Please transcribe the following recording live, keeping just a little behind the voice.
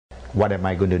what am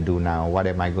I going to do now? What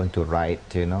am I going to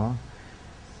write? You know,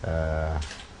 uh,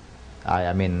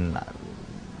 I mean,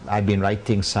 I've been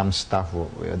writing some stuff.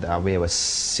 There was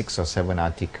 6 or 7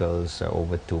 articles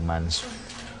over 2 months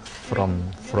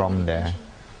from there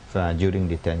during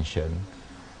detention.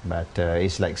 But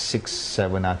it's like 6,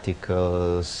 7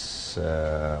 articles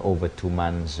over 2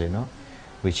 months, you know,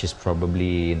 which is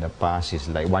probably in the past is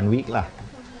like 1 week lah.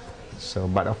 So,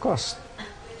 but of course,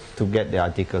 to get the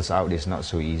articles out is not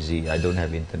so easy. I don't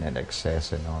have internet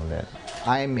access and all that.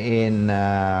 I'm in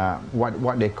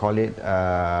what they call it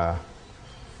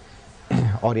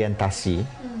orientasi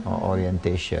or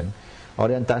orientation.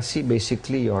 Orientasi,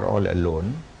 basically you're all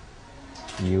alone.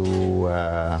 You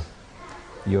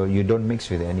don't mix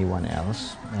with anyone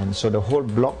else, and so the whole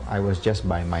block I was just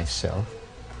by myself.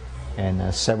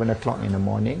 And 7 o'clock in the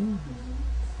morning,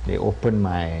 they opened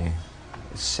my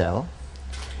cell.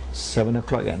 7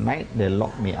 o'clock at night, they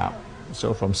lock me up.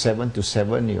 So from 7 to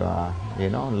 7, you are, you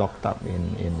know, locked up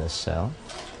in the cell.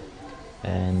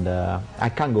 And I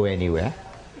can't go anywhere.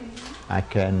 I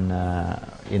can,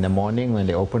 in the morning when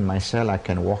they open my cell, I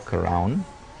can walk around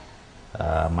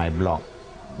my block.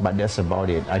 But that's about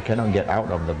it. I cannot get out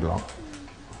of the block.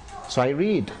 So I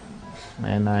read,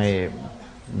 and I,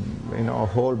 you know, a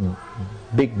whole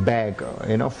big bag,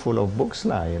 you know, full of books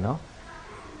lah, you know.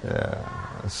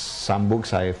 Some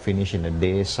books I finish in a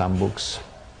day, some books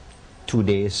 2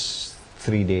 days,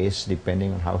 3 days,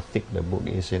 depending on how thick the book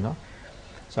is, you know.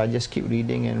 So I just keep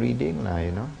reading and reading lah,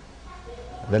 you know.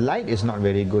 The light is not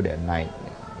very good at night,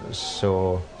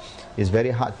 so it's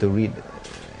very hard to read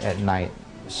at night.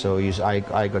 So I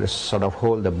got to sort of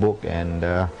hold the book and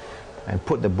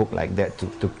put the book like that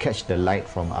to catch the light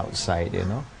from outside, you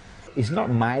know. It's not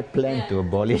my plan to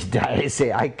abolish the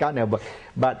ISA. I can't abolish,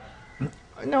 but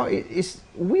no,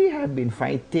 we have been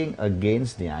fighting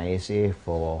against the ISA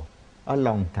for a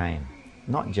long time,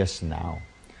 not just now.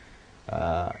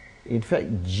 In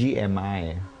fact,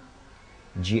 GMI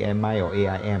or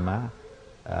AIM,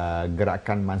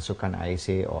 Gerakan Mansukan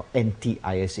ISA or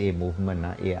Anti-ISA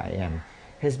Movement, AIM,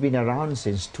 has been around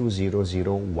since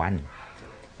 2001.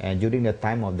 And during the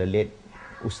time of the late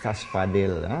Ustaz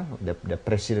Fadil, the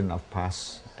president of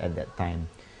PAS at that time.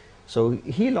 So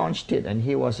he launched it, and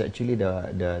he was actually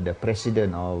the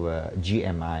president of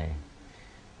GMI.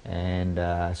 And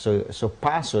so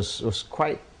PAS was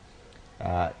quite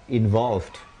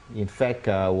involved. In fact,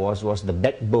 was the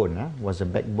backbone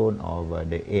of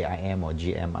the AIM or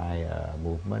GMI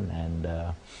movement, and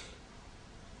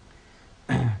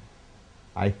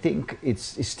I think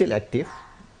it's still active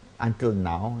until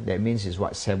now. That means it's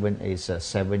 7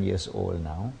 years old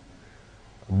now,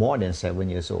 more than 7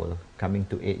 years old, coming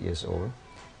to 8 years old,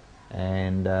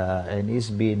 and it's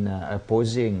been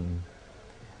opposing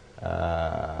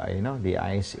you know, the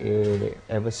ISA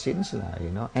ever since lah,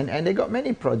 you know, and they got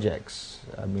many projects.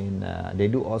 I mean, they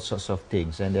do all sorts of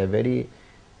things, and they're very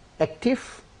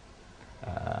active,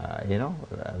 you know,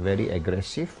 very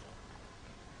aggressive,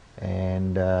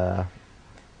 and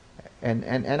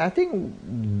I think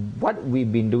what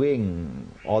we've been doing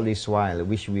all this while,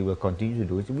 which we will continue to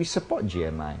do, is we support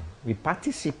GMI. We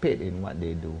participate in what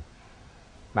they do.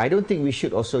 But I don't think we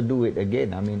should also do it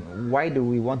again. I mean, why do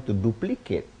we want to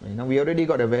duplicate? You know, we already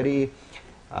got a very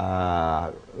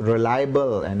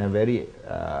reliable and a very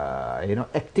you know,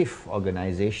 active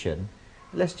organization.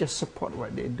 Let's just support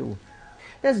what they do.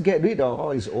 Let's get rid of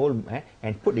all these old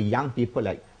and put the young people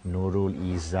like Nurul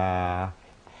Izzah,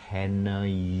 Hannah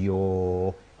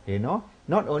Yo, you know,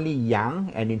 not only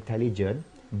young and intelligent,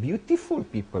 beautiful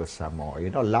people some more, you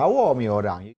know, lawa mi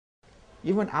orang.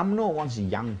 Even UMNO wants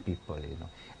young people, you know.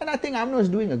 And I think UMNO is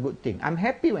doing a good thing. I'm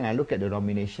happy when I look at the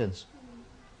nominations,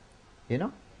 you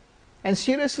know. And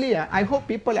seriously, I hope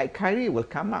people like Khairi will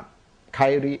come up.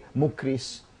 Khairi,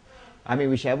 Mukris, I mean,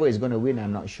 whichever is going to win,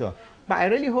 I'm not sure. But I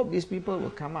really hope these people will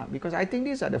come up, because I think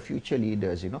these are the future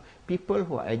leaders, you know. People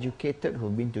who are educated,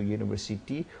 who've been to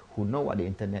university, who know what the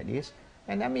internet is.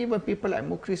 And I mean, even people like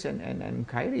Mukris and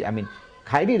Khairi. I mean,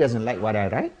 Khairi doesn't like what I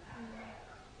write.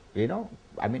 You know,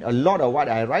 I mean, a lot of what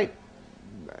I write,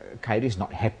 Khairi is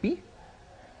not happy.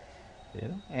 You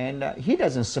know, and he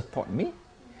doesn't support me.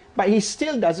 But he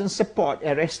still doesn't support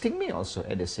arresting me also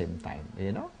at the same time,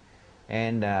 you know.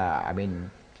 And I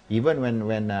mean, even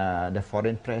when the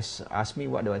foreign press asked me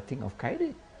what do I think of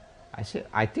Khairi, I said,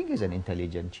 I think he's an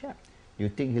intelligent chap. You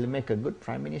think he'll make a good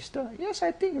prime minister? Yes,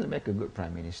 I think he'll make a good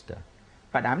prime minister.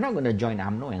 But I'm not going to join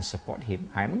UMNO and support him.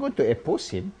 I'm going to oppose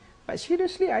him. But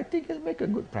seriously, I think he'll make a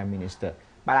good prime minister.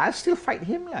 But I'll still fight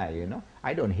him, you know.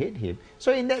 I don't hate him.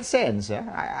 So in that sense,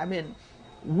 I mean,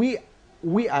 we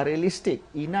are realistic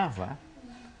enough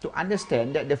to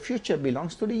understand that the future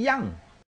belongs to the young.